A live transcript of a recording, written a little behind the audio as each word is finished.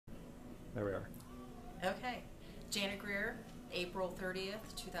there we are. Okay. Janet Greer, April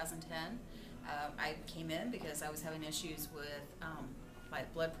 30th, 2010. I came in because I was having issues with my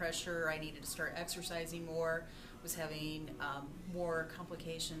blood pressure. I needed to start exercising more. Was having more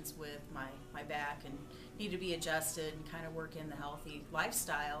complications with my back and needed to be adjusted and kind of work in the healthy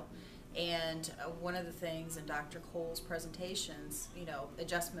lifestyle. And one of the things in Dr. Cole's presentations,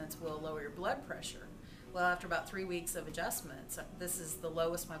 adjustments will lower your blood pressure. Well, after about 3 weeks of adjustments, this is the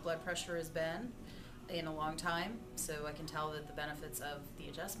lowest my blood pressure has been in a long time, so I can tell that the benefits of the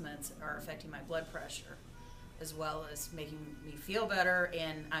adjustments are affecting my blood pressure as well as making me feel better,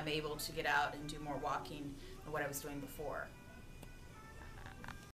 and I'm able to get out and do more walking than what I was doing before.